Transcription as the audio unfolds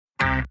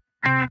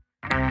There's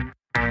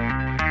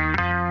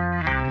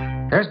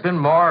been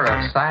more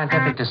of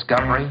scientific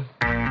discovery,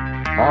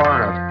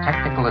 more of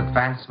technical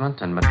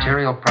advancement and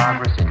material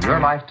progress in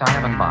your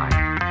lifetime and mine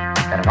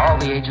than in all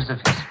the ages of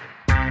history.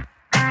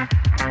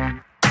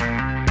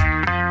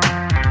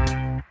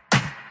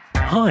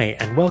 Hi,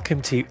 and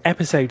welcome to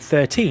episode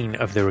 13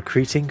 of the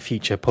Recruiting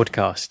Future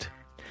podcast.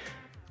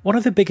 One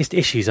of the biggest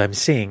issues I'm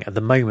seeing at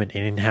the moment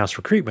in in-house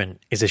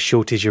recruitment is a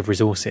shortage of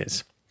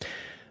resources.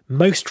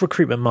 Most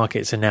recruitment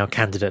markets are now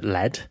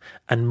candidate-led,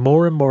 and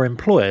more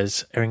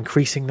employers are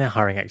increasing their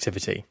hiring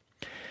activity.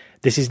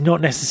 This is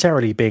not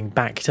necessarily being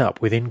backed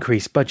up with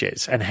increased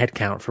budgets and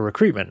headcount for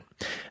recruitment,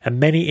 and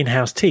many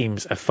in-house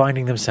teams are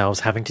finding themselves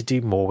having to do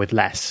more with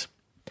less.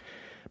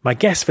 My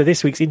guest for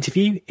this week's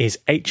interview is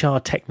HR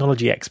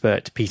technology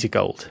expert Peter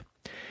Gold.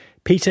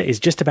 Peter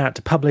is just about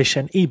to publish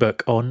an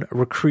ebook on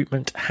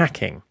recruitment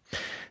hacking,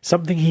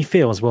 something he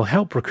feels will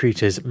help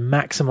recruiters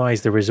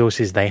maximize the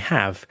resources they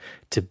have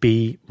to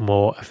be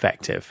more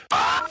effective.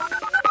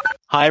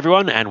 Hi,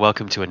 everyone, and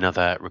welcome to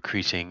another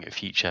Recruiting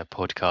Future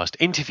podcast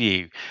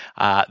interview.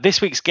 This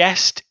week's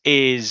guest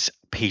is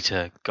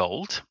Peter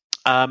Gold.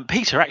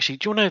 Peter, actually,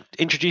 do you want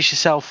to introduce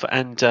yourself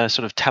and sort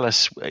of tell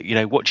us,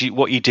 what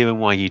you do and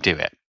why you do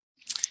it?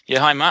 Yeah,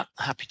 hi, Matt.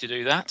 Happy to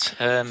do that.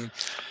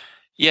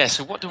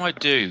 So what do I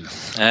do?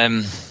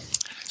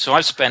 So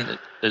I've spent,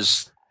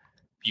 as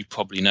you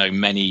probably know,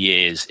 many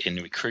years in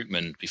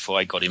recruitment before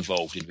I got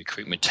involved in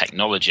recruitment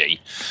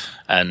technology.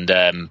 And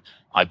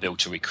I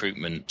built a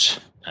recruitment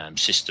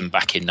system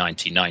back in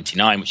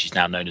 1999, which is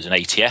now known as an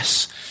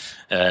ATS.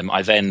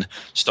 I then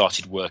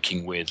started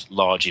working with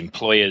large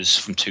employers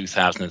from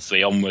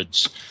 2003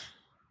 onwards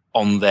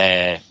on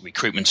their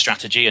recruitment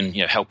strategy and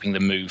helping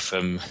them move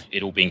from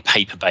it all being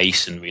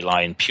paper-based and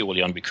relying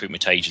purely on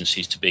recruitment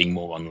agencies to being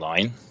more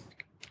online.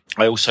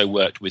 I also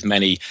worked with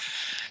many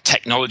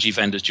technology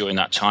vendors during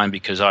that time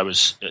because I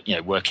was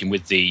working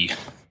with the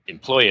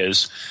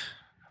employers.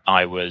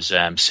 I was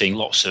seeing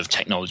lots of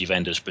technology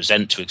vendors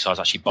present to it because I was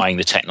actually buying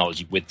the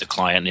technology with the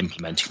client and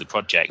implementing the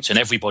project. And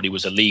everybody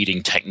was a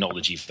leading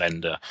technology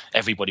vendor.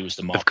 Everybody was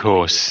the market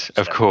leader.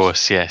 Of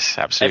course, yes,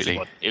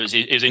 absolutely. It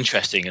was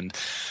interesting. And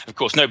of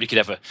course, nobody could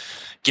ever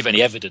give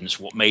any evidence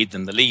what made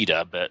them the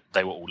leader, but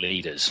they were all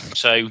leaders.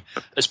 So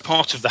as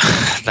part of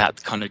that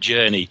kind of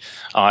journey,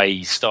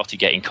 I started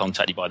getting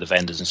contacted by the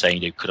vendors and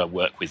saying, could I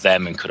work with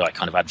them and could I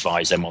kind of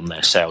advise them on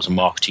their sales and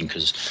marketing?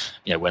 Because,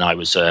 when I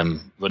was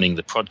running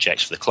the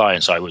projects for the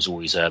clients, I was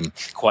always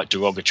quite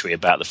derogatory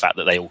about the fact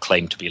that they all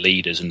claimed to be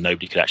leaders and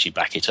nobody could actually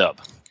back it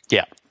up.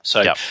 Yeah.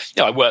 So,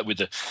 I worked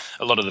with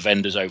a lot of the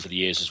vendors over the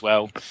years as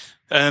well.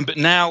 But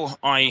now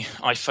I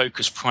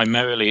focus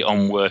primarily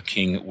on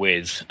working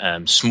with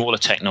smaller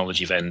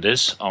technology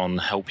vendors on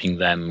helping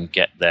them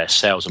get their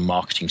sales and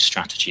marketing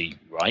strategy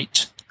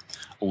right,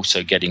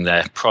 also getting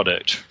their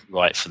product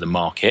right for the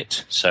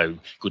market, so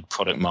good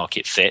product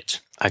market fit.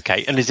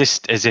 Okay, and is this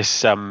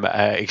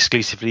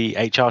exclusively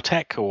HR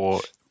tech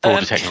or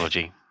broader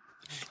technology?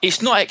 It's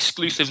not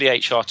exclusively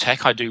HR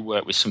tech. I do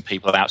work with some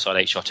people outside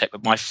HR tech,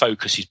 but my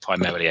focus is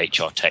primarily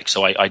HR tech.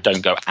 So I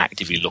don't go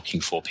actively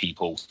looking for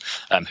people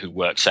who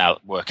work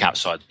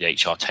outside the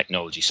HR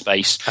technology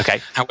space. Okay.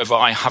 However,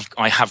 I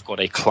have got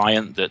a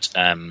client that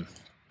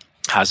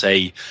has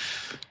a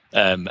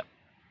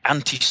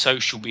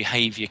antisocial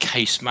behaviour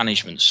case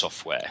management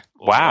software.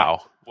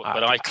 Wow.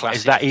 But I class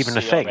is that even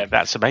a thing?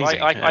 That's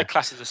amazing. I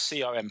class it as a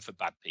CRM for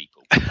bad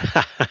people,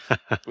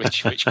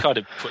 which kind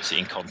of puts it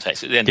in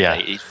context. At the end of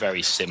the day, it's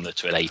very similar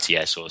to an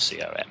ATS or a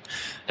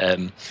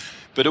CRM.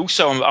 But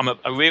also, I'm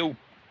a real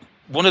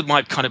one of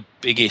my kind of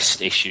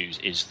biggest issues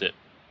is that,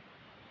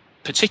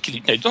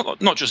 particularly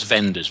not just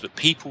vendors, but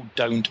people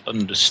don't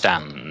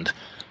understand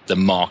the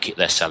market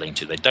they're selling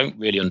to. They don't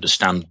really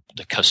understand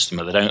the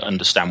customer. They don't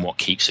understand what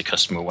keeps the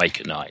customer awake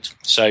at night.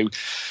 So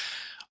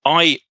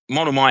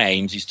one of my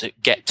aims is to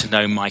get to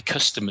know my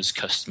customer's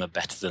customer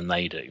better than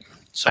they do.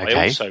 So okay.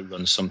 I also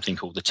run something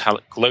called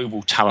the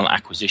Global Talent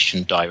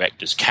Acquisition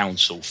Directors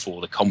Council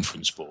for the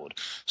Conference Board.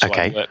 So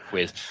I work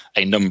with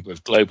a number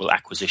of global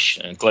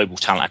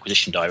talent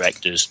acquisition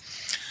directors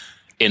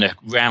in a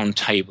round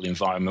table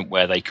environment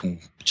where they can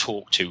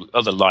talk to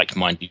other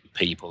like-minded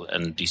people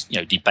and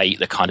debate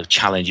the kind of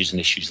challenges and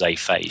issues they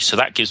face. So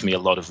that gives me a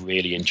lot of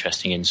really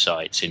interesting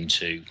insights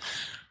into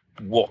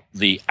what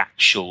the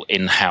actual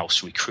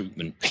in-house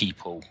recruitment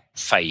people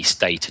face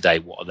day to day.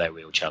 What are their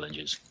real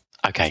challenges?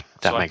 Okay,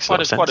 that makes a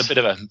lot of sense. Quite a bit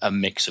of a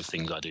mix of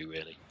things I do,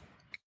 really.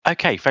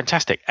 Okay,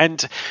 fantastic.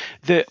 And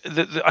the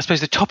I suppose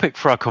the topic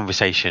for our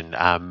conversation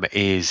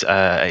is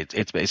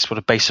it's sort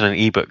of based on an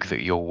ebook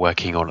that you're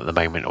working on at the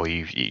moment, or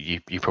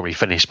you probably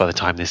finished by the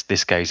time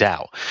this goes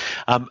out.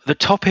 The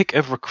topic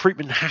of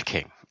recruitment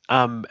hacking.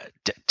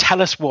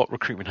 Tell us what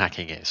recruitment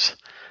hacking is.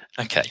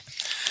 Okay,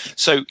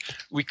 so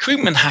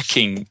recruitment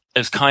hacking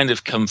has kind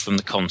of come from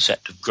the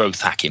concept of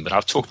growth hacking, but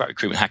I'll talk about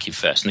recruitment hacking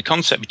first. And the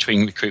concept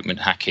between recruitment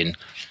hacking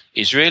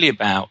is really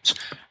about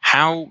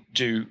how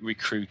do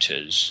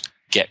recruiters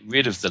get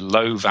rid of the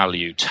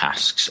low-value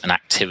tasks and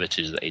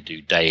activities that they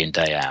do day in,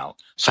 day out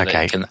so that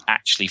they can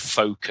actually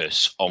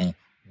focus on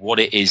what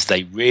it is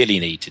they really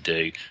need to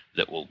do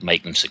that will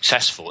make them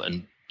successful,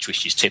 and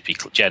which is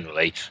typically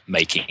generally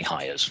making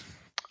hires.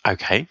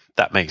 Okay,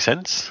 that makes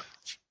sense.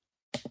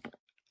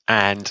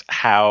 And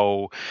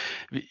how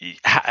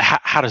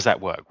does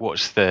that work?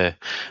 What's the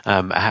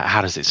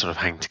how does it sort of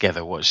hang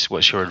together?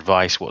 What's your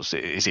advice?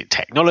 Is it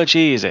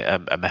technology? Is it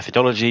a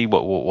methodology?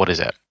 What is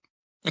it?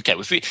 Okay,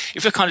 well, if we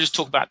kind of just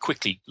talk about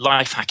quickly,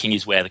 life hacking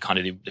is where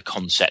the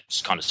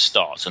concepts kind of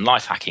starts, and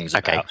life hacking is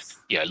about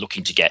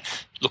looking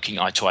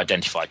to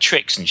identify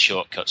tricks and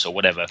shortcuts or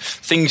whatever,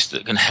 things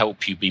that can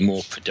help you be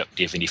more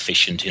productive and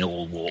efficient in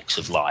all walks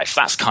of life.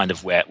 That's kind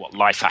of what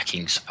life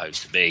hacking is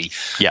supposed to be.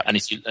 Yeah.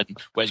 And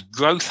whereas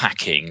growth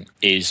hacking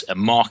is a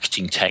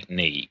marketing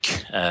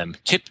technique,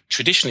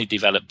 traditionally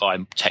developed by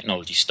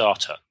technology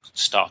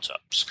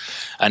startups,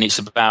 and it's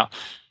about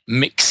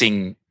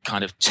mixing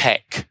kind of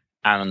tech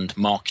and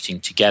marketing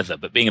together,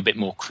 but being a bit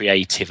more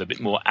creative, a bit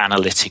more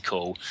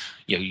analytical,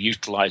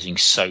 utilizing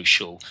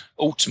social,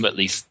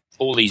 ultimately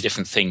all these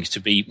different things to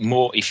be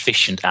more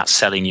efficient at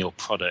selling your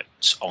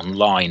products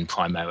online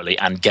primarily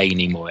and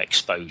gaining more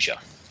exposure.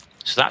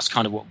 So that's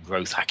kind of what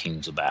growth hacking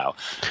is about.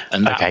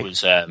 And that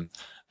was a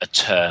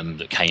term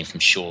that came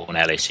from Sean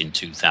Ellis in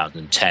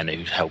 2010,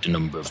 who helped a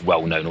number of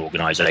well-known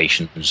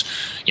organizations,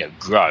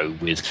 grow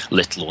with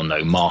little or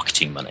no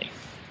marketing money.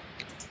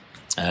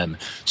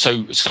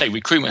 So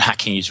recruitment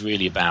hacking is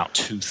really about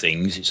two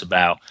things. It's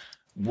about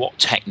what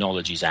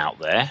technology is out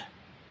there.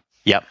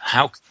 Yep.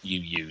 How can you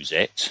use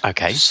it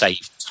to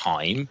save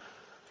time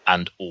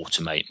and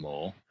automate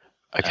more?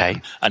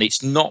 Okay. And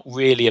it's not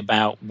really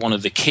about one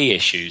of the key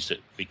issues that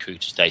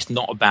recruiters today. It's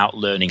not about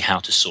learning how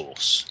to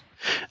source.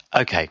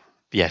 Okay.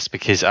 Yes,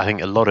 because I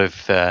think a lot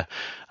of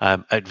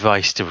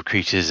advice to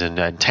recruiters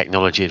and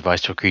technology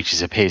advice to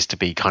recruiters appears to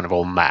be kind of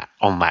on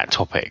that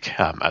topic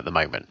at the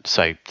moment.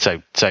 So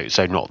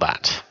not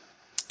that.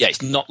 Yeah,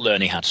 it's not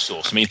learning how to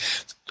source. I mean,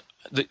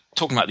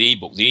 talking about the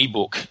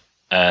ebook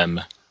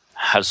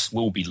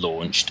will be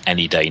launched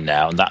any day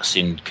now, and that's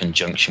in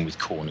conjunction with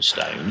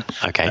Cornerstone.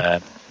 Okay.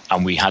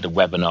 And we had a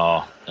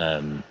webinar.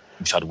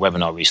 We've had a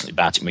webinar recently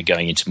about it, and we're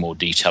going into more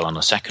detail on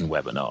a second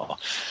webinar,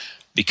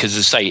 because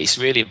as I say, it's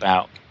really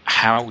about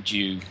how do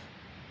you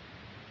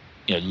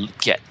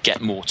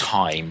get more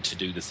time to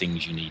do the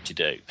things you need to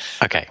do.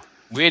 Okay.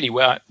 Really,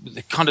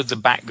 the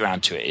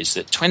background to it is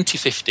that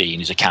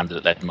 2015 is a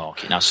candidate-led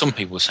market. Now, some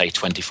people say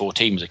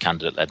 2014 was a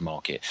candidate-led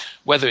market.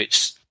 Whether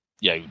it's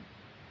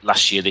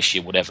last year, this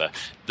year, whatever,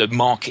 the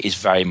market is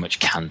very much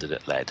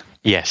candidate-led.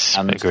 Yes,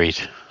 and agreed.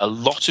 A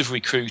lot of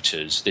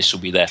recruiters, this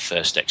will be their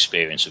first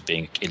experience of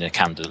being in a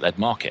candidate-led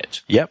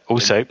market. Yep.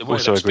 Also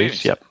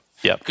agreed.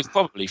 Yep. Because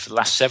probably for the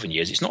last 7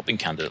 years, it's not been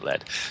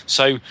candidate-led.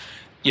 So,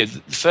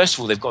 first of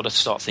all, they've got to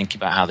start thinking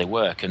about how they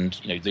work. And,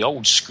 the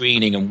old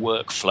screening and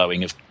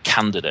workflowing of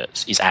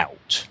candidates is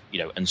out,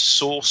 and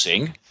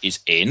sourcing is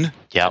in,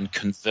 and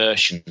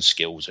conversion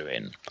skills are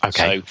in.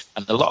 Okay. So,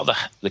 and a lot of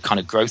the kind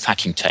of growth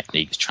hacking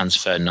techniques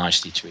transfer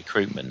nicely to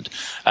recruitment.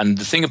 And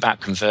the thing about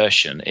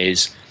conversion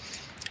is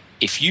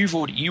if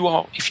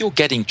you're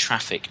getting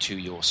traffic to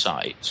your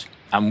site,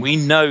 and we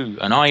know,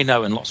 and I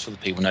know, and lots of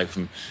other people know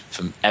from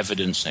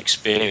evidence and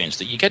experience,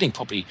 that you're getting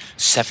probably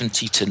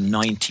 70 to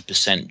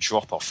 90%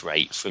 drop-off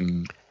rate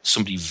from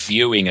somebody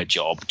viewing a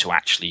job to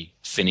actually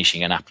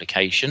finishing an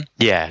application.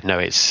 Yeah, no,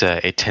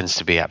 it tends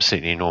to be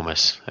absolutely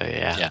enormous.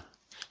 Yeah.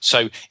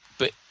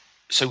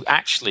 So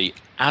actually,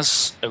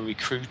 as a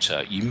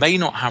recruiter, you may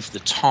not have the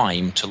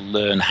time to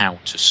learn how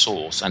to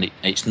source, and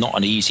it's not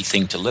an easy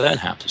thing to learn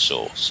how to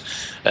source.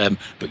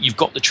 But you've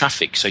got the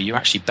traffic, so you're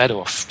actually better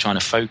off trying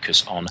to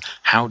focus on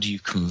how do you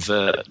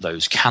convert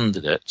those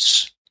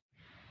candidates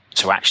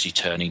to actually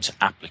turn into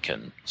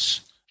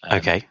applicants.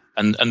 Okay.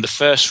 And the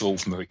first rule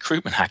from a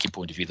recruitment hacking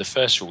point of view, the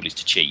first rule is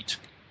to cheat.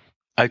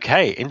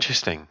 Okay,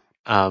 interesting.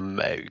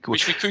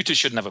 Which recruiters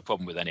shouldn't have a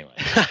problem with anyway.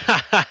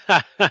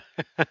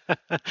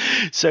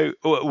 So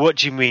what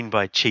do you mean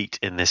by cheat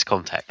in this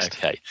context?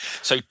 Okay.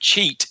 So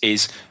cheat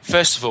is,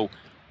 first of all,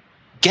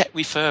 get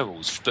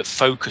referrals, but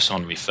focus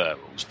on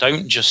referrals.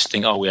 Don't just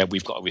think,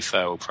 we've got a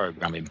referral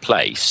program in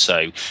place,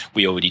 so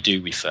we already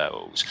do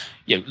referrals.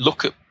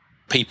 Look at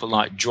people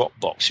like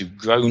Dropbox who've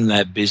grown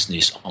their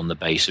business on the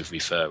base of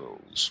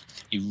referrals.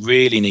 You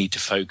really need to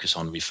focus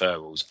on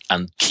referrals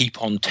and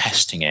keep on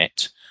testing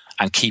it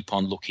and keep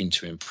on looking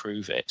to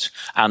improve it.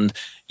 And,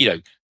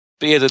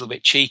 be a little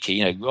bit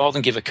cheeky, rather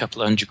than give a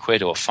couple of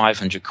 £100 or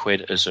 500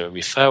 quid as a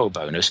referral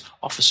bonus,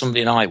 offer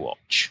somebody an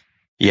iWatch.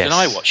 Yes.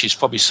 An iWatch is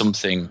probably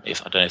something, I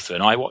don't know if they're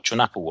an iWatch or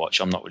an Apple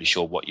Watch, I'm not really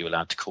sure what you're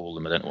allowed to call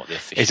them. I don't know what the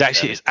official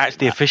term is.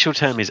 The official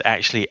term is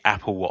actually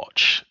Apple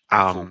Watch.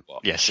 Apple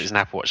Watch. Yes, it's an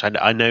Apple Watch.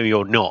 I know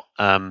you're not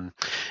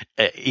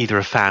either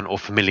a fan or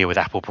familiar with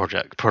Apple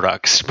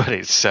products, but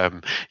it's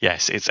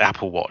it's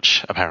Apple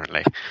Watch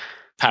apparently.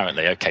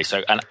 Apparently, okay,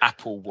 so an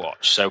Apple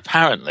Watch. So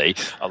apparently,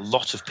 a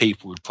lot of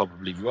people would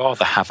probably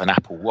rather have an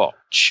Apple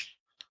Watch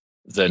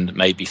than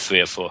maybe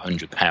 £300 or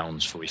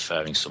 £400 for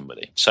referring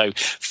somebody. So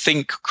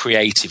think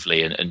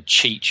creatively and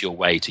cheat your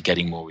way to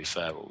getting more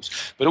referrals.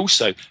 But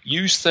also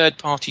use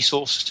third-party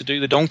sources to do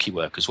the donkey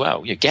work as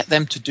well. Get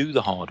them to do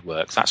the hard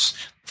work. That's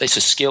a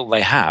skill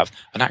they have.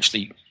 And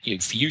actually,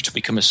 for you to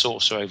become a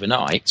sourcer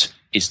overnight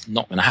is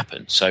not going to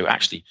happen. So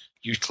actually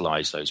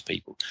utilize those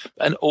people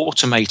and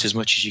automate as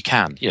much as you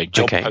can.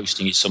 Job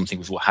posting is something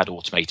we've had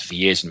automated for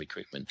years in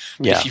recruitment.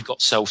 But if you've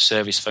got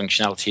self-service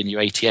functionality in your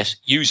ATS,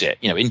 use it.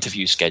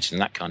 Interview scheduling,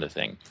 that kind of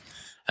thing.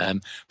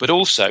 But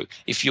also,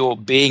 if you're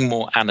being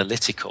more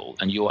analytical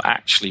and you're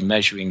actually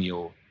measuring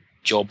your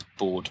job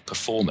board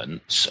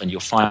performance and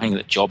you're finding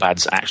that job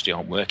ads actually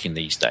aren't working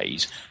these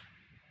days,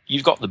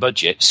 you've got the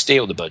budget,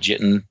 steal the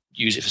budget and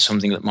use it for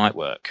something that might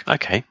work.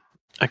 Okay.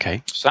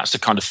 So that's the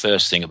kind of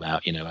first thing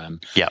about,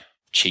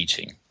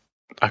 cheating.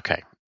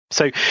 Okay.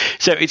 So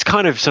it's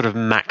kind of sort of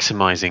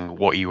maximizing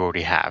what you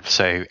already have.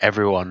 So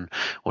everyone,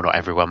 well, not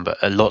everyone, but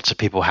lots of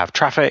people have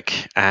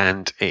traffic,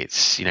 and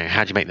it's,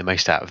 how do you make the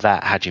most out of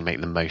that? How do you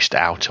make the most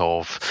out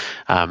of,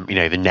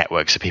 the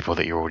networks of people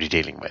that you're already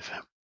dealing with?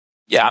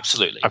 Yeah,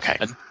 absolutely. Okay.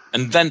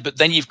 But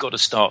then you've got to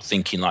start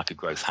thinking like a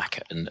growth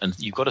hacker, and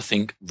you've got to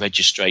think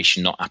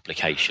registration, not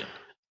application.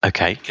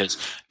 Okay. Because,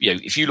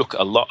 if you look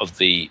at a lot of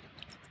the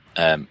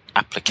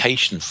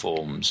application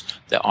forms,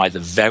 they're either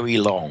very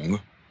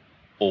long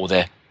or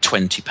they're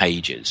 20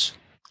 pages.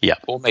 Yeah.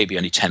 Or maybe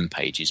only 10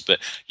 pages. But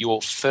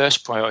your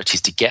first priority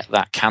is to get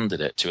that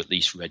candidate to at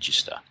least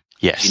register.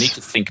 Yes. So you need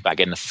to think about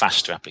getting a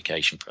faster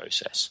application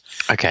process.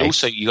 Okay. But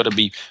also, you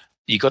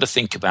got to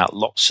think about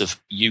lots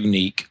of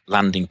unique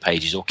landing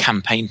pages or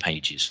campaign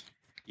pages.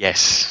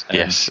 Yes.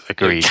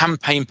 Agreed.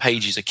 Campaign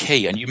pages are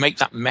key, and you make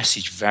that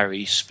message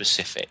very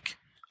specific.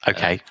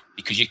 Okay.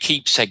 Because you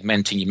keep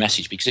segmenting your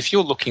message. Because if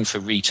you're looking for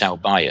retail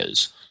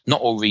buyers,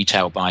 not all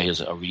retail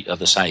buyers are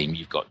the same.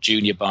 You've got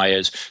junior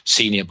buyers,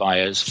 senior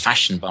buyers,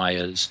 fashion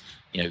buyers,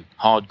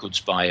 hard goods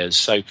buyers.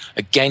 So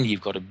again,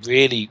 you've got to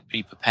really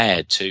be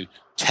prepared to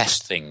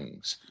test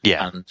things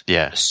and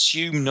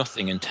assume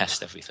nothing and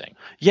test everything.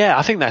 Yeah,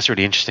 I think that's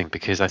really interesting,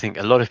 because I think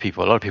a lot of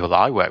people that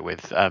I work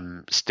with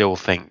still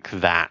think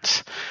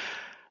that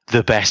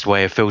the best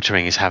way of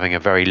filtering is having a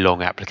very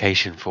long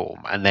application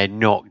form, and they're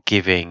not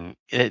giving,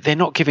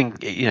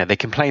 they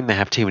complain they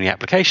have too many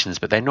applications,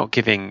 but they're not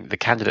giving the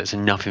candidates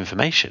enough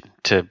information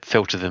to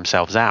filter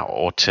themselves out,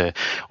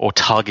 or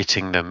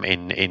targeting them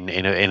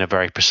in a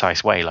very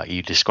precise way like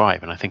you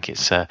describe. And I think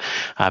it's a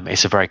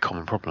very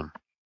common problem.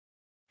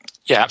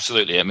 Yeah,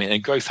 absolutely. I mean,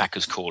 and growth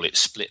hackers call it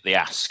split the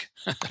ask.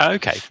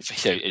 Okay.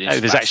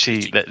 There's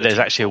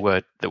actually a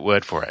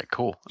word for it.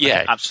 Cool.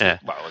 Yeah, okay. absolutely.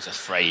 Yeah. Well, it's a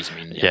phrase. I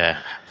mean,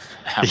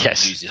 how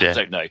yes. Use it, I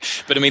don't know.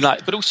 But I mean,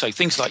 but also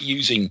things like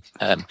using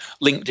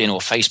LinkedIn or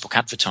Facebook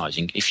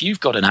advertising. If you've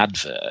got an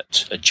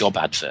advert, a job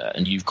advert,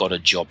 and you've got a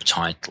job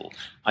title,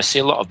 I see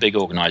a lot of big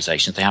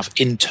organizations, they have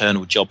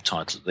internal job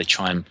titles that they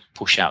try and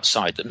push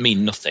outside that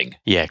mean nothing.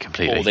 Yeah,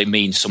 completely. Or they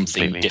mean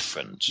something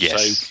different.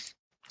 Yes. So,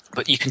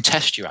 but you can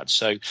test your ads.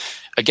 So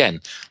again,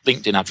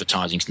 LinkedIn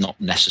advertising is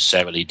not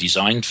necessarily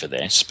designed for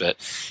this, but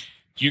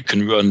you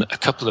can run a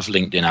couple of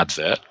LinkedIn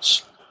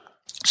adverts,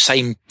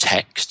 same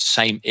text,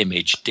 same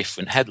image,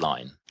 different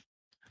headline.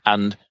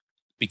 And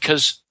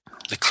because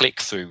the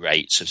click-through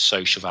rates of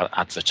social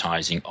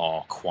advertising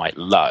are quite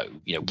low,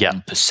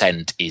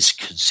 1% is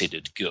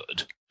considered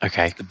good.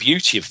 Okay. The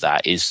beauty of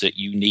that is that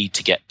you need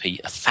to get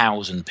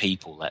 1,000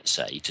 people, let's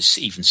say,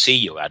 to even see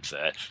your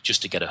advert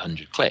just to get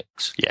 100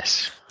 clicks.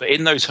 Yes. But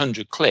in those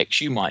 100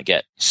 clicks, you might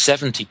get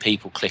 70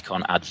 people click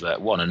on advert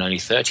 1 and only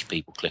 30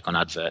 people click on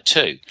advert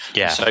 2.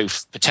 Yeah. So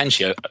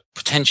potentially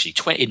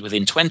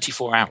within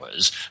 24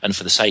 hours, and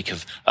for the sake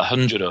of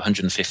 100 or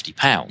 150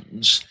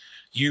 pounds,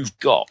 you've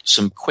got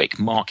some quick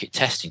market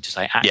testing to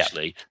say,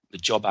 actually, the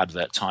job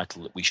advert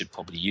title that we should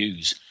probably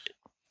use.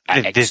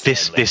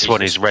 This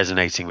one is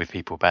resonating with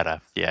people better.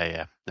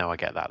 Yeah. No, I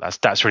get that.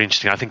 That's really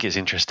interesting. I think it's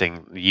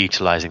interesting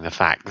utilizing the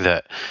fact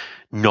that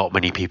not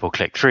many people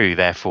click through.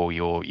 Therefore,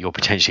 you're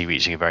potentially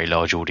reaching a very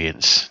large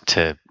audience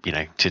to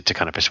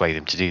kind of persuade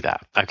them to do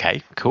that.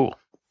 Okay, cool.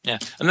 Yeah,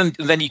 and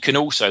then you can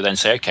also then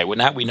say, okay, well,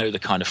 now we know the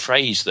kind of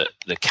phrase that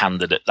the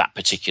candidate, that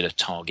particular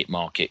target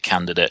market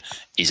candidate,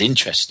 is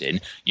interested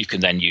in. You can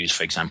then use,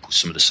 for example,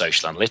 some of the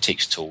social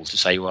analytics tools to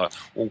say, well,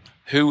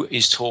 who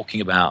is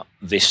talking about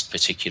this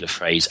particular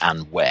phrase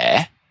and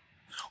where?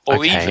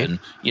 Or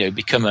even,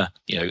 become a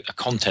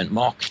content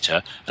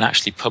marketer and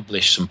actually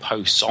publish some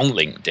posts on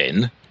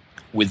LinkedIn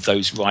with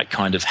those right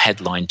kind of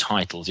headline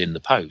titles in the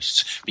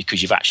posts,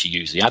 because you've actually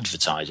used the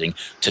advertising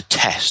to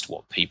test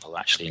what people are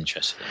actually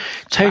interested in.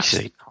 So totally.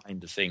 That's the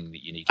kind of thing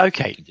that you need to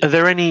Okay. Are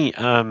there any,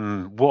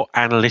 what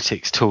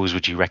analytics tools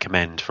would you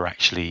recommend for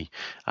actually,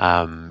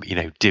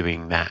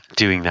 doing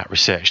that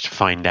research to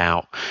find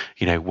out,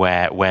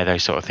 where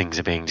those sort of things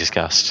are being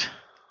discussed?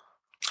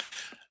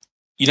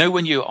 You know,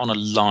 when you're on a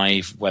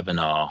live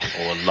webinar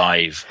or a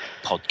live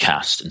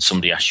podcast and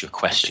somebody asks you a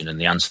question and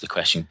the answer to the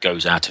question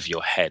goes out of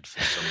your head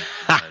for some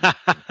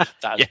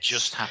that has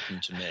just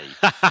happened to me.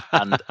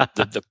 And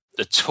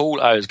the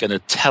tool I was going to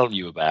tell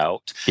you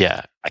about,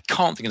 I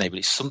can't think of the name, but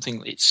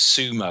it's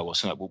Sumo or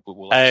something.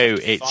 We'll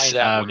find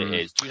out what it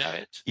is. Do you know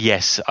it?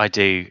 Yes, I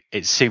do.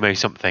 It's Sumo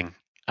something.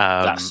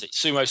 That's it.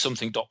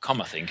 Sumosomething.com,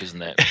 I think,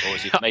 isn't it? Or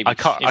is it maybe? I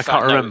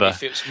can't remember.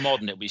 If it's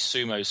modern, it'll be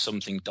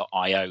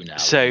sumosomething.io now.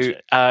 So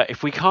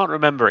if we can't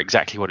remember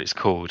exactly what it's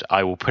called,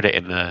 I will put it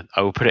in the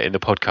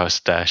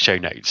podcast show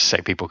notes so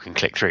people can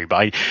click through.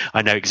 But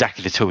I know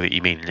exactly the tool that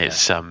you mean.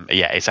 It's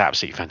it's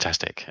absolutely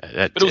fantastic.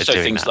 But also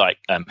things like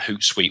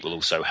Hootsuite will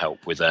also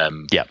help with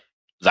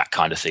that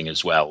kind of thing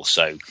as well.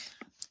 So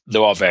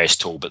there are various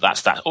tools, but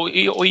that's that. Or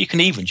you can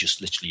even just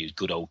literally use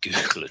good old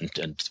Google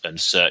and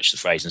search the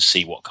phrase and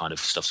see what kind of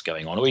stuff's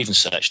going on, or even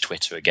search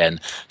Twitter again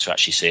to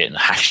actually see it and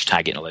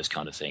hashtag it and all those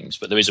kind of things.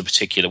 But there is a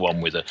particular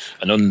one with an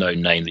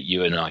unknown name that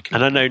you and I can...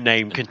 An unknown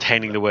name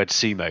containing the word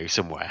sumo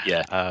somewhere.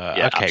 Yeah,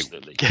 okay.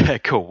 Absolutely. Yeah,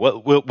 cool.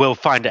 We'll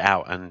find it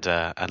out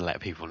and let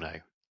people know.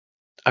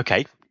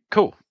 Okay,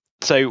 cool.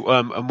 So,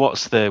 and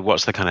what's the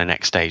kind of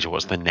next stage, or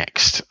what's the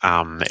next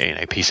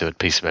piece of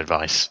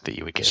advice that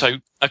you would give? So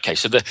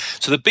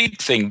the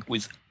big thing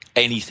with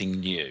anything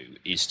new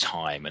is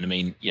time. And I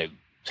mean,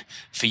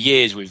 for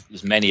years,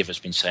 as many of us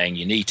been saying,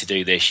 you need to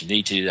do this, you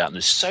need to do that. And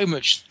there's so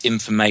much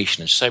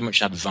information and so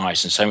much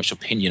advice and so much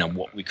opinion on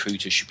what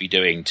recruiters should be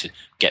doing to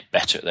get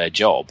better at their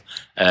job.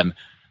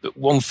 But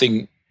one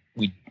thing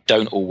we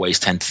don't always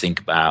tend to think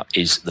about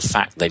is the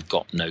fact they've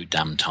got no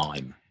damn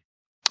time.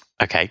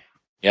 Okay.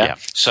 Yeah.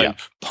 So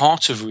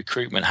part of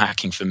recruitment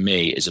hacking for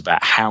me is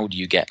about how do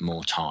you get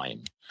more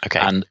time? Okay.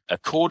 And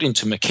according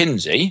to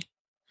McKinsey,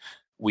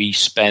 we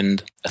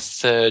spend a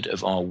third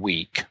of our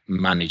week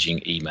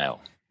managing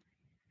email.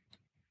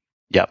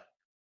 Yep.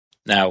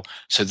 Now,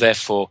 so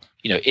therefore,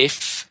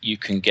 if you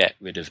can get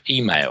rid of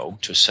email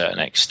to a certain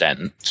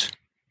extent,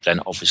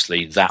 then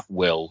obviously that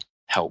will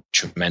help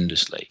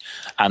tremendously.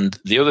 And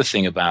the other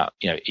thing about,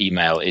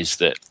 email is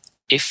that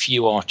if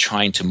you are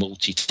trying to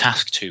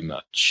multitask too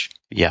much,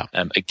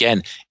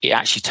 again, it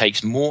actually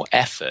takes more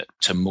effort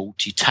to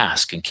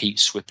multitask and keep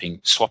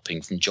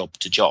swapping from job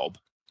to job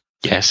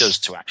than it does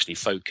to actually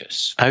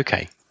focus.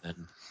 Okay.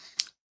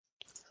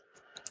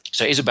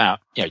 So it is about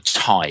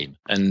time.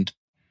 And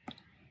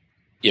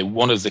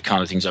one of the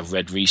kind of things I've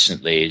read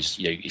recently is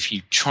if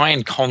you try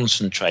and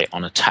concentrate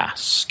on a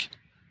task,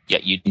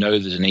 yet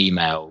there's an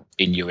email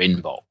in your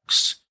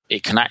inbox,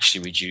 it can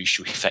actually reduce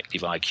your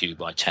effective IQ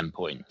by 10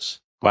 points.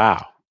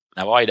 Wow.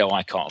 Now, I know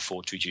I can't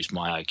afford to reduce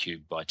my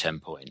IQ by 10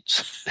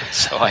 points.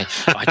 So I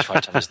try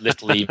to have as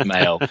little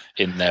email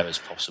in there as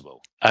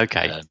possible.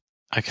 Okay.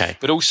 Okay.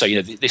 But also,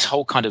 this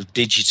whole kind of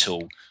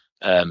digital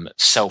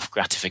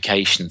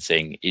self-gratification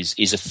thing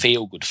is a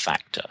feel-good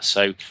factor.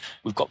 So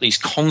we've got these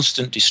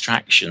constant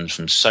distractions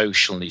from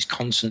social and these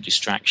constant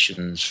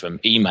distractions from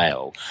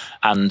email.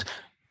 And,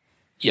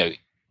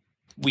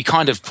 we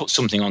kind of put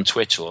something on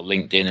Twitter or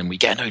LinkedIn and we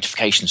get a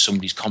notification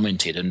somebody's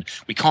commented and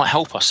we can't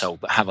help ourselves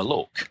but have a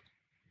look.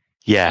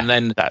 Yeah, and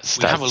then that's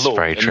have a look,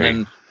 very true. And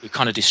then we're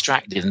kind of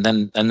distracted, and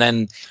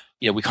then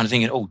we're kind of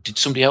thinking, oh, did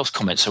somebody else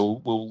comment?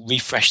 So we'll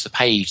refresh the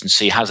page and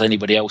see, has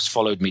anybody else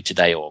followed me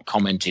today or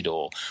commented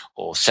or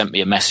sent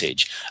me a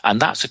message? And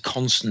that's a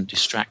constant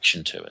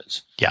distraction to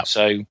us. Yeah.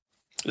 So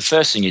the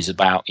first thing is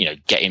about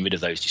getting rid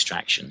of those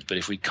distractions. But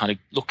if we kind of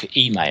look at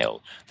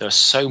email, there are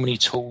so many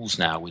tools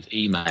now with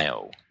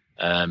email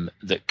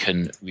that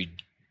can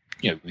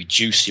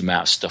reduce the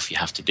amount of stuff you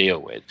have to deal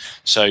with.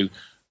 So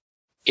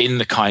in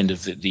the kind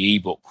of the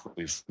ebook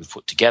we've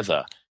put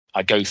together,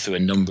 I go through a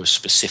number of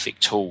specific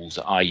tools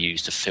that I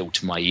use to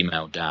filter my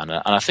email down.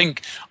 And I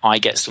think I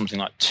get something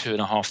like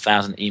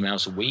 2,500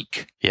 emails a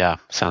week. Yeah,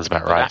 sounds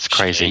about right. It's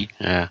crazy.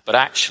 Yeah. But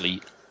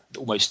actually,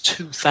 almost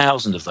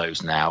 2,000 of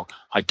those now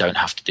I don't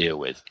have to deal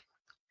with.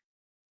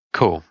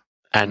 Cool.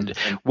 And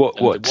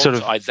what sort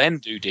of I then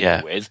do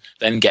deal with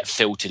then get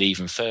filtered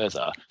even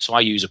further. So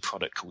I use a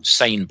product called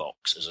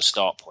SaneBox as a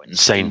start point.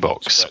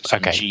 SaneBox,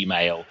 okay.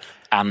 Gmail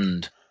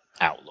and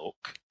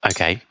Outlook.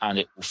 Okay. And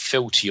it will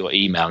filter your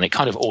email and it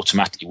kind of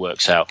automatically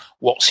works out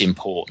what's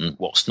important,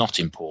 what's not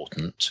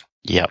important.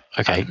 Yep.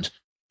 Okay. And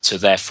so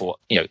therefore,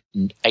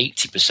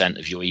 80%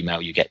 of your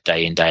email you get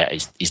day in, day out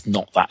is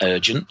not that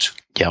urgent.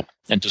 Yep.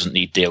 And doesn't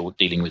need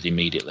dealing with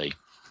immediately.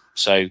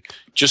 So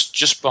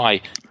just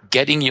by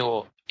getting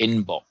your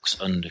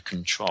inbox under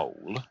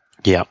control,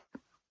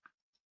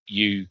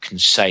 you can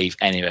save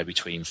anywhere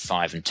between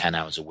 5 and 10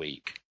 hours a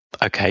week.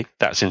 Okay,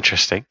 that's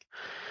interesting.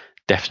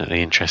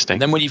 Definitely interesting.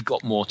 And then when you've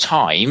got more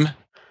time,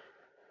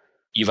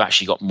 you've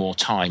actually got more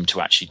time to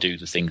actually do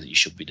the things that you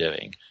should be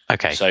doing.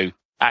 Okay. So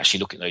actually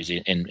look at those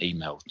in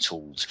email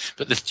tools.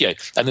 But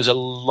and there's a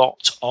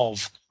lot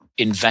of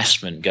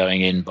investment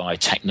going in by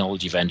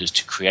technology vendors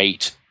to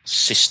create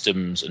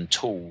systems and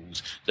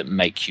tools that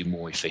make you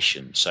more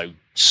efficient. So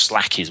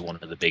Slack is one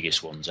of the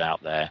biggest ones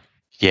out there.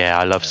 Yeah,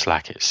 I love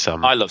Slack.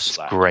 I love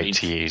Slack. Great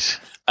to use.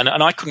 And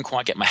I couldn't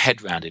quite get my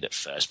head around it at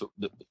first, but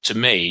to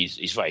me,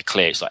 it's very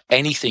clear. It's like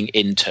anything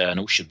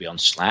internal should be on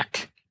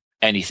Slack.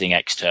 Anything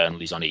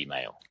external is on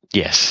email.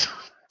 Yes.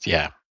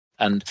 Yeah.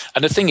 And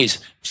the thing is,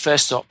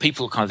 first off,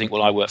 people kind of think,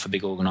 well, I work for a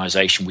big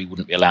organisation. We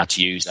wouldn't be allowed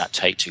to use that.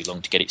 Take too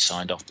long to get it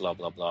signed off, blah,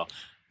 blah, blah.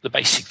 The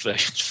basic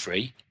version's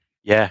free.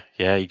 Yeah,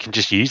 you can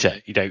just use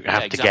it. You don't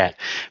have to get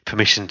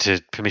permission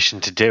to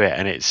do it,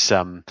 and it's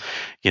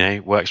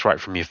works right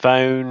from your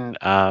phone.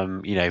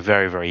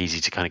 Very, very easy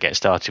to kind of get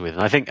started with.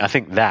 And I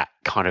think that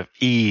kind of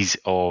ease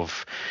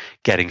of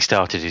getting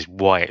started is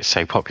why it's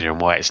so popular and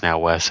why it's now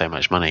worth so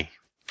much money.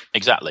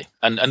 Exactly,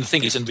 and the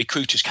thing is, and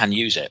recruiters can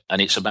use it,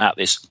 and it's about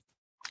this.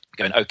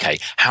 Going, okay,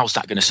 how's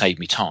that going to save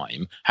me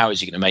time? How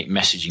is it going to make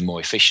messaging more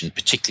efficient,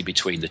 particularly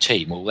between the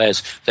team? Well,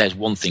 there's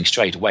one thing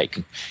straight away.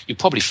 You'll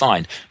probably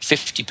find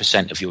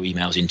 50% of your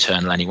emails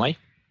internal anyway.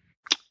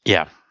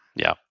 Yeah.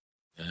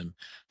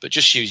 But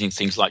just using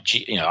things like,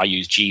 I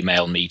use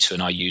Gmail Meter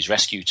and I use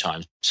Rescue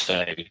Time.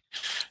 So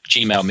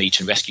Gmail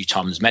Meter and Rescue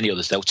Time, there's many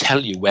others. They'll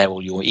tell you where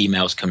all your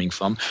emails coming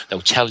from.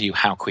 They'll tell you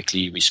how quickly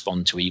you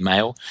respond to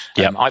email.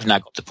 I've now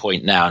got to the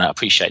point now, and I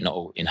appreciate not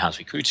all in-house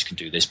recruiters can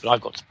do this, but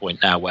I've got to the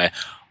point now where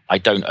I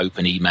don't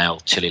open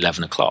email till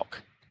 11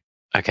 o'clock.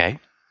 Okay.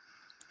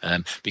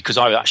 Because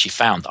I actually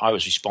found that I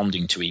was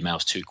responding to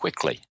emails too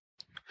quickly.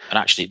 And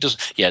actually, it does.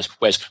 Yes,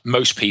 whereas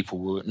most people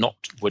were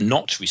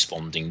not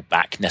responding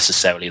back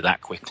necessarily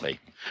that quickly.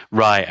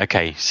 Right.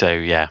 Okay. So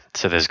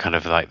there's kind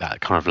of like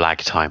that kind of lag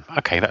time.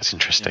 Okay, that's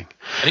interesting.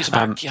 Yeah. And it's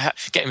about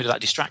getting rid of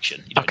that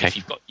distraction. Okay.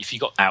 If you've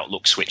got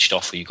Outlook switched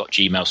off or you've got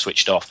Gmail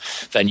switched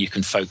off, then you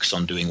can focus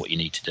on doing what you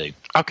need to do.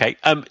 Okay.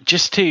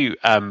 Just to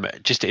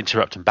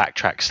interrupt and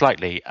backtrack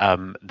slightly,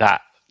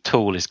 that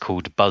tool is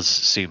called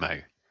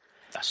BuzzSumo.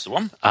 That's the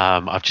one.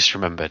 I've just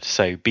remembered.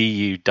 So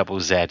BuzzSumo.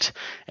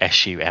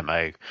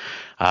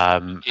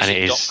 And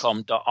it is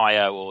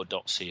 .com.io or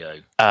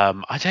 .co.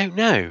 I don't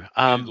know.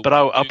 But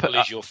I'll put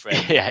is your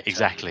friend. Yeah,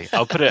 exactly.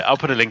 I'll put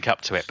a link up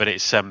to it. But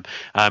it's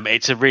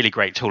a really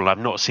great tool. I've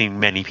not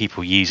seen many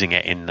people using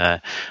it in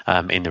the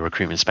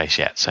recruitment space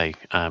yet. So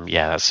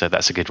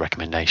that's a good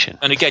recommendation.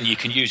 And again, you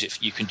can use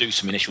it. You can do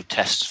some initial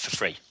tests for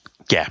free.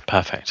 Yeah,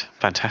 perfect,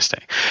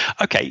 fantastic.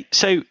 Okay,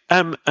 so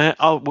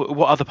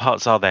what other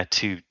parts are there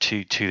to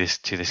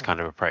this kind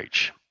of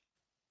approach?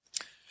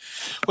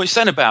 Well, it's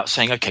then about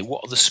saying, okay,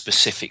 what are the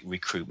specific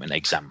recruitment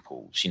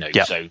examples?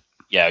 Yep. So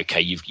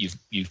okay,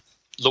 you've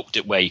looked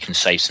at where you can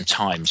save some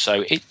time.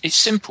 So it's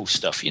simple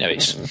stuff.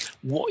 It's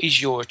what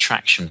is your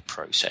attraction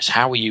process?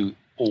 How are you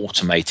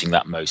automating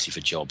that mostly for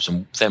jobs?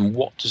 And then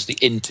what does the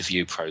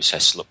interview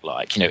process look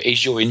like?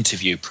 Is your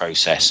interview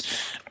process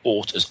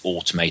as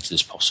automated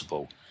as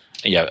possible?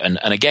 And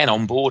again,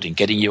 onboarding,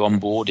 getting your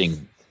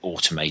onboarding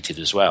automated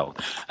as well.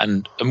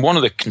 And one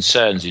of the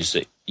concerns is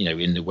that,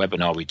 in the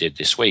webinar we did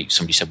this week,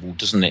 somebody said, well,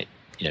 doesn't it,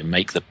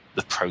 make the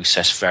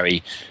process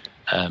very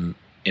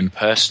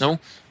impersonal?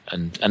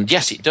 And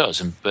yes, it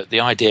does. But the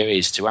idea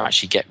is to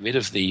actually get rid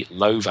of the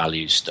low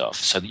value stuff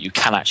so that you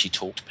can actually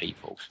talk to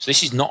people. So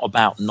this is not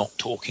about not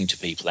talking to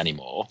people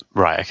anymore.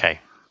 Right.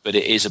 Okay. But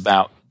it is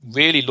about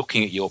really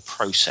looking at your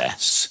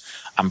process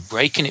and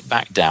breaking it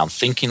back down,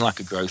 thinking like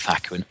a growth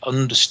hacker and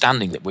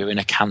understanding that we're in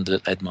a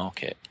candidate-led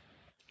market.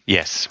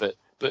 Yes. But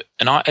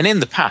in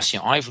the past,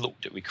 I've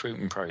looked at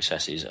recruitment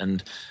processes,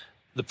 and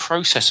the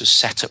process was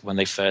set up when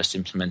they first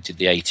implemented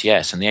the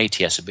ATS, and the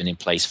ATS had been in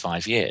place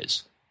 5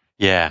 years.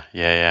 Yeah.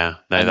 No,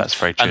 that's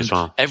very true as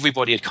well.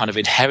 Everybody had kind of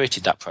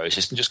inherited that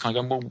process and just kind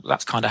of gone, well,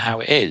 that's kind of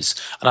how it is.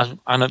 And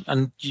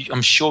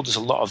I'm sure there's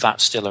a lot of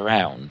that still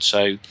around.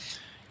 So,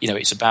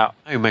 it's about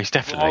most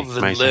definitely rather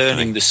than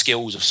learning the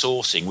skills of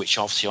sourcing, which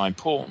obviously are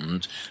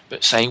important,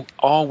 but saying,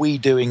 are we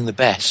doing the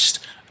best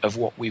of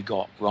what we've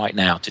got right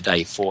now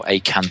today for a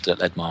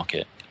candidate-led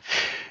market?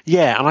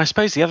 Yeah, and I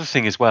suppose the other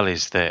thing as well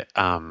is that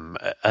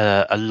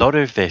a lot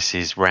of this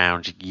is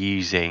around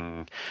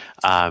using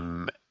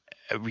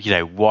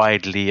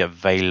widely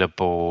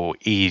available,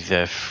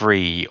 either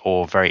free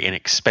or very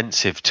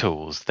inexpensive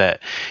tools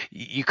that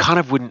you kind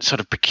of wouldn't sort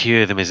of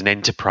procure them as an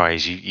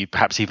enterprise. You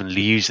perhaps even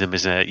use them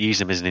as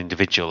an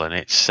individual, and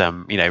it's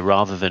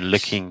rather than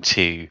looking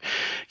to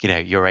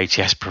your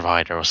ATS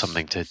provider or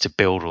something to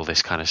build all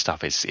this kind of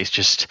stuff. It's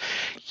just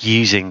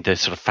using the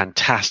sort of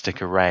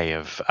fantastic array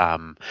of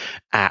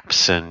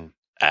apps and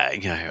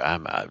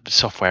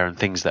software and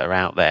things that are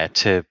out there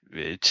to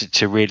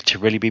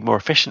really be more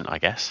efficient, I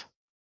guess.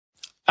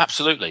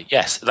 Absolutely,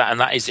 yes,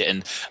 that is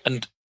it,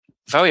 and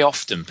very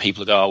often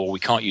people go, "Oh, well,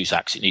 we can't use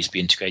Axe; it needs to be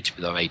integrated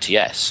with our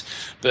ATS."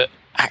 But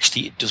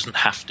actually, it doesn't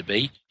have to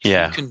be.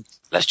 Yeah.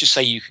 Let's just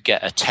say you could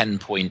get a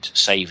 10-point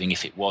saving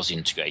if it was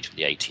integrated with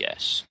the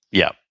ATS.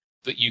 Yeah.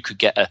 But you could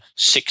get a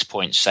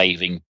 6-point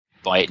saving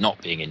by it not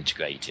being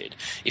integrated.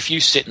 If you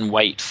sit and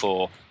wait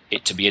for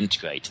it to be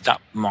integrated, that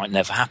might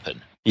never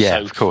happen. Yeah,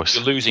 so of course.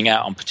 You're losing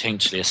out on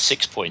potentially a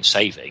 6-point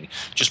saving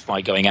just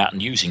by going out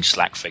and using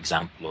Slack, for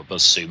example, or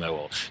BuzzSumo,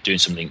 or doing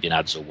some LinkedIn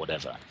ads or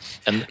whatever.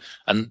 And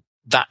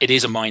that it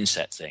is a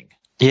mindset thing.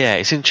 Yeah,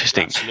 it's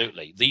interesting.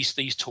 Absolutely.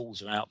 These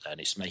tools are out there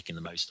and it's making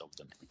the most of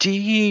them. Do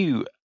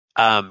you,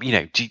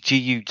 do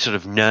you sort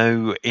of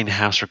know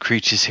in-house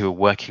recruiters who are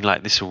working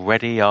like this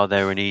already? Are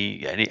there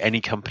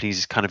any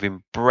companies kind of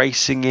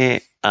embracing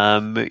it?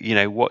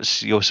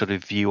 What's your sort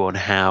of view on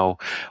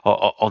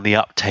on the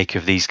uptake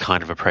of these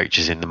kind of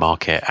approaches in the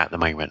market at the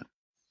moment?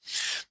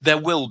 There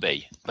will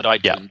be, but I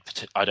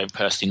don't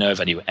personally know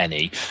of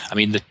any. I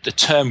mean, the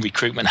term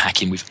recruitment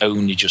hacking, we've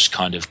only just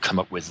kind of come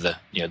up with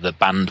the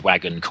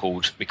bandwagon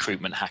called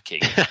recruitment hacking.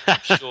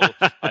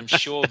 I'm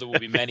sure there will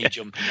be many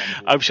jumping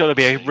on board. I'm sure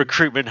there'll be a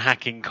recruitment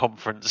hacking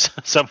conference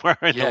somewhere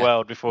in the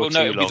world before too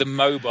long. It'll be the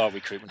mobile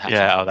recruitment hacking.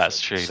 Yeah,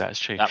 conference. That's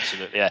true.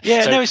 Absolutely, yeah.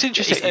 Yeah, so it's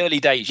interesting. It's early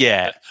days.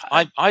 Yeah,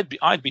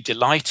 I'd be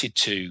delighted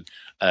to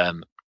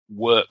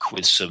work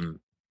with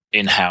some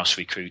in-house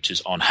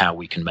recruiters on how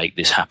we can make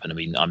this happen. I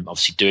mean, I'm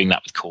obviously doing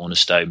that with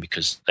Cornerstone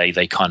because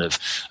they kind of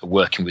are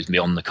working with me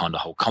on the kind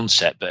of whole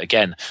concept. But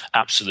again,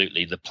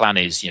 absolutely, the plan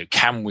is,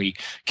 can we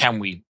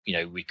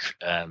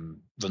run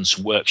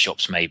some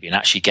workshops maybe and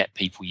actually get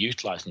people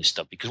utilizing this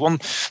stuff?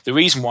 Because the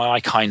reason why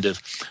I kind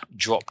of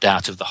dropped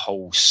out of the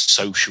whole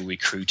social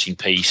recruiting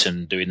piece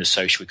and doing the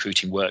social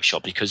recruiting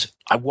workshop, because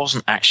I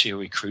wasn't actually a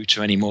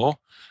recruiter anymore.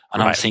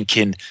 And I'm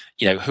thinking,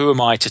 who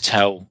am I to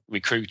tell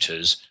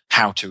recruiters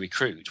how to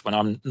recruit when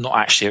I'm not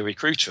actually a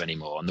recruiter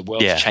anymore? And the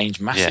world's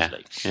changed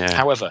massively. Yeah.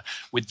 However,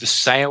 with the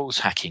sales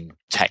hacking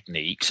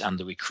techniques and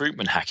the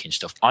recruitment hacking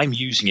stuff, I'm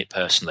using it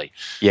personally.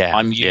 Yeah.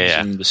 I'm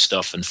using the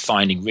stuff and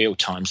finding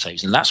real-time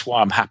saves. And that's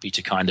why I'm happy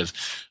to kind of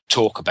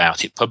talk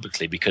about it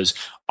publicly, because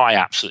I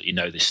absolutely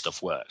know this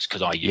stuff works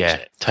because I use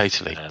it.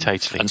 Totally.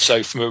 And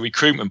so from a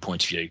recruitment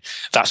point of view,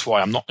 that's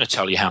why I'm not going to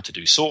tell you how to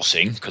do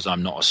sourcing, because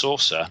I'm not a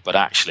sourcer, but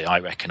actually I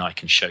reckon I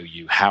can show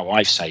you how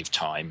I've saved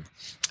time,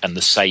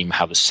 and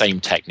how the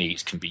same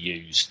techniques can be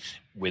used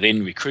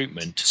within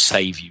recruitment to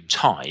save you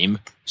time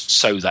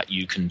so that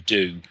you can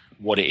do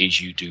what it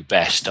is you do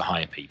best to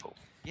hire people.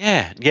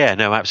 Yeah,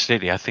 no,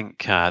 absolutely. I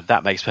think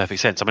that makes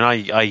perfect sense. I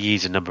mean, I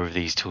use a number of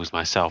these tools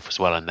myself as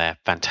well, and they're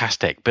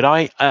fantastic. But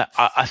I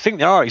think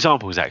there are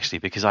examples actually,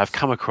 because I've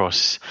come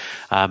across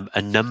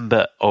a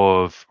number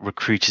of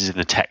recruiters in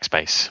the tech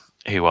space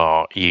who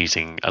are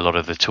using a lot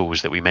of the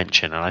tools that we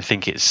mentioned. And I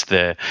think it's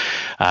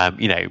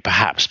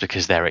perhaps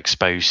because they're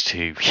exposed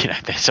to,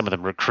 some of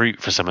them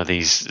recruit for some of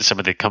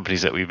the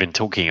companies that we've been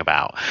talking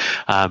about.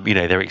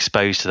 They're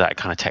exposed to that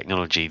kind of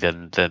technology,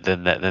 then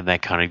they're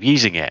kind of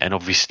using it. And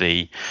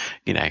obviously,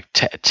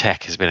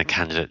 tech has been a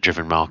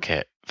candidate-driven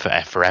market for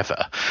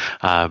forever.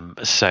 I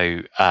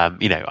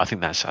think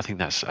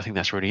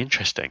that's really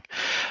interesting.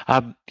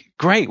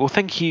 Great. Well,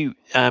 thank you.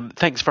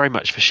 Thanks very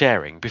much for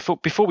sharing.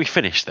 Before we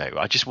finish, though,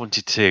 I just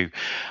wanted to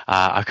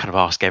I kind of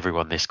ask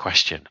everyone this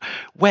question: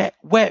 Where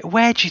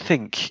do you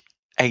think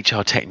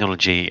HR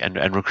technology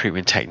and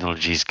recruitment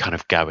technology is kind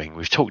of going?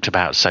 We've talked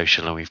about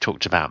social and we've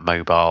talked about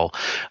mobile.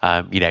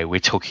 We're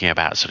talking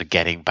about sort of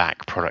getting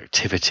back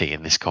productivity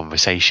in this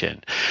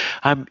conversation.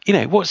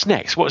 What's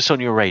next? What's on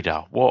your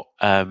radar?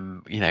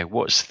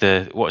 What's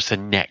the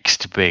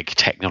next big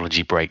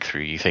technology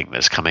breakthrough you think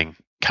that's coming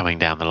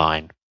down the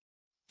line?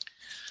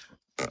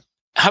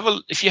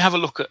 If you have a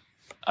look at,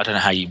 I don't know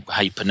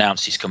how you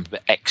pronounce this company,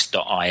 but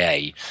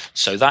X.IA.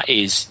 So that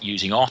is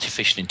using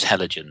artificial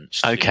intelligence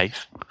to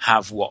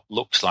have what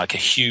looks like a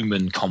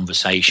human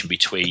conversation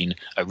between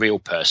a real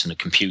person and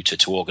a computer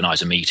to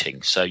organize a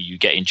meeting. So you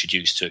get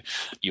introduced to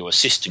your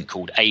assistant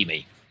called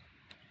Amy.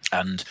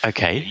 And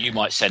you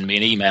might send me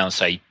an email and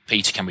say,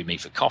 Peter, can we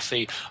meet for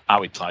coffee? I'll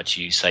reply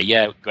to you, say,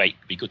 yeah, great,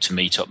 be good to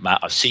meet up,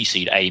 Matt. I've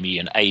CC'd Amy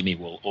and Amy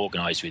will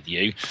organise with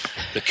you.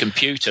 The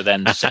computer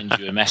then sends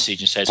you a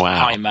message and says,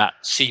 hi, Matt,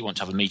 see you want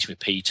to have a meeting with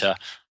Peter,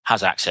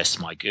 has access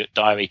to my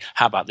diary.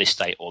 How about this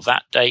date or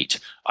that date?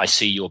 I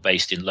see you're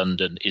based in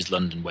London. Is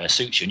London where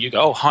suits you? And you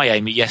go, oh, hi,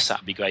 Amy, yes,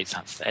 that'd be great,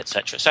 et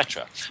cetera, et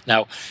cetera.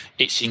 Now,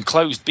 it's in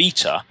closed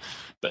beta,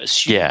 but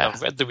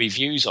I've read the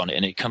reviews on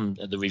it, and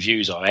the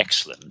reviews are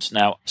excellent.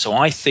 Now, so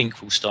I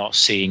think we'll start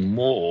seeing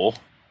more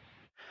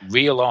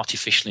real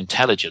artificial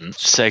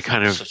intelligence. So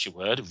kind of such a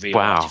word, real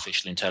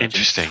artificial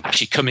intelligence,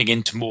 actually coming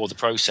into more of the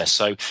process.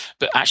 So,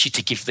 but actually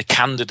to give the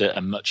candidate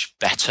a much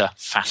better,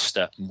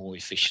 faster, more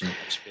efficient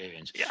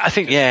experience. I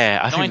think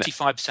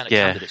 95% of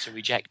candidates are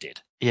rejected.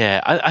 Yeah,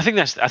 I think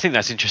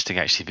that's interesting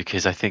actually,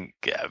 because I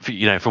think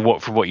from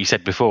what you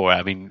said before,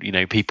 I mean,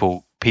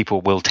 people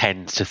will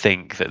tend to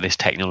think that this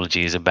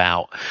technology is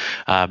about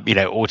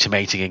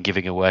automating and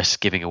giving a worse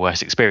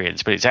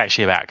experience, but it's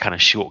actually about kind of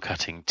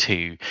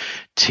shortcutting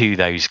to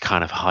those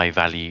kind of high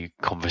value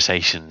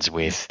conversations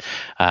with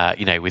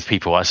with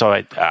people. So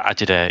I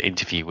did an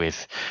interview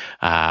with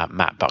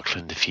Matt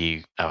Buckland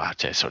sort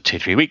of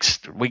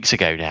 2-3 weeks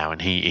ago now, and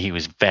he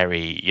was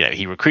very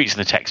he recruits in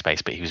the tech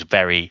space, but he was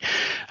very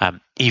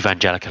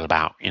evangelical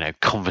about,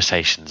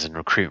 conversations and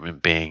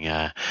recruitment being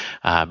a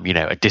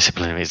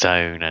discipline of its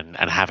own,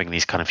 and having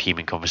these kind of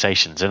human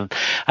conversations. And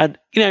I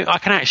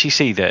can actually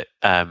see that,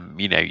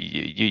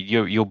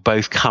 you're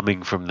both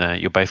coming from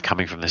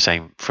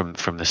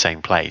the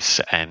same place,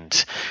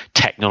 and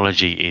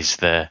technology is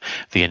the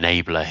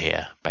enabler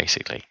here,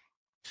 basically.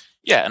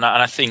 Yeah, and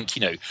I think,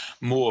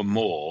 more and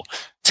more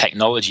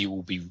technology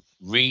will be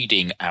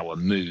reading our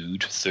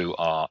mood through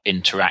our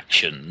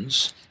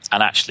interactions.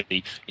 And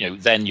actually,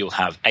 then you'll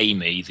have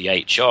Amy, the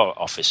HR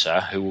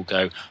officer, who will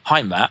go,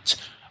 "Hi, Matt.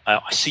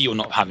 I see you're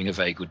not having a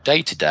very good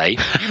day today.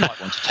 You might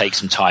want to take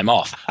some time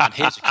off. And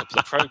here's a couple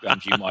of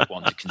programs you might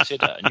want to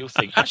consider." And you'll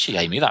think, "Actually,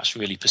 Amy, that's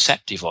really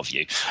perceptive of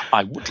you.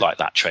 I would like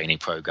that training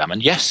program.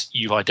 And yes,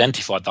 you've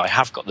identified that I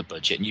have got the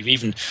budget, and you've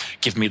even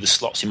given me the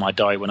slots in my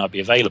diary when I'll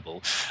be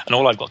available. And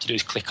all I've got to do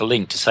is click a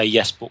link to say,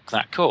 yes, book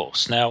that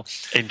course." Now,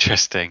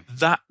 interesting.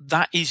 That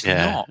is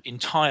not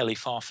entirely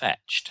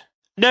far-fetched.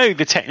 No,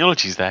 the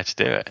technology's there to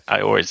do it,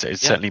 or it's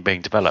certainly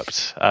being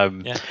developed.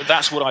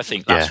 That's what I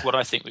think. That's what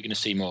I think we're going to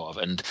see more of.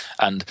 And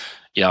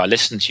I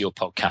listened to your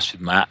podcast with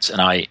Matt, and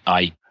I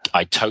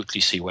totally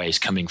see where he's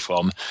coming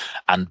from.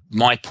 And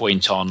my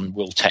point on,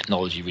 will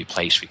technology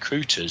replace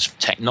recruiters?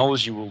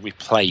 Technology will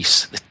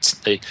replace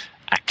the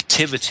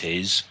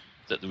activities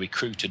that the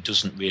recruiter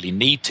doesn't really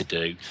need to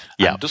do,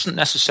 and doesn't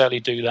necessarily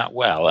do that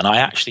well. And I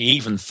actually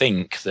even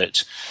think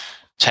that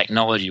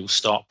technology will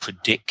start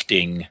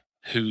predicting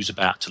who's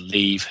about to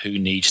leave, who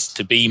needs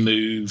to be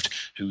moved,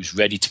 who's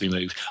ready to be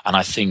moved. And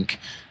I think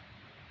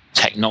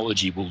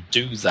technology will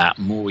do that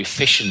more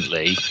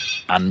efficiently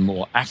and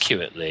more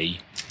accurately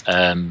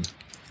than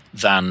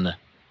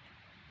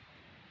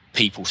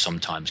people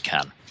sometimes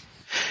can.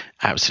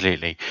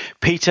 Absolutely.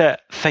 Peter,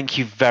 thank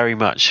you very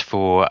much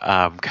for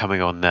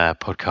coming on the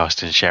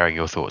podcast and sharing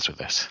your thoughts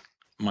with us.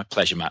 My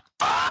pleasure, Matt.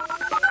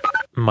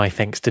 My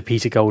thanks to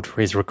Peter Gold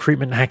for his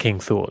recruitment hacking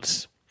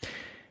thoughts.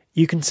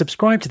 You can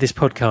subscribe to this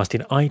podcast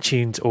in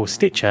iTunes or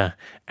Stitcher,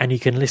 and you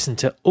can listen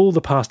to all the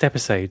past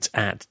episodes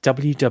at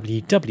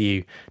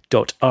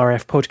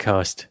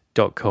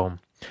www.rfpodcast.com.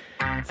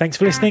 Thanks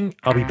for listening.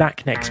 I'll be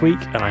back next week,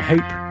 and I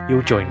hope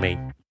you'll join me.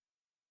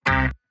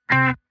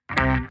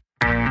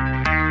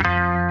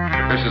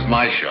 This is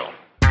my show.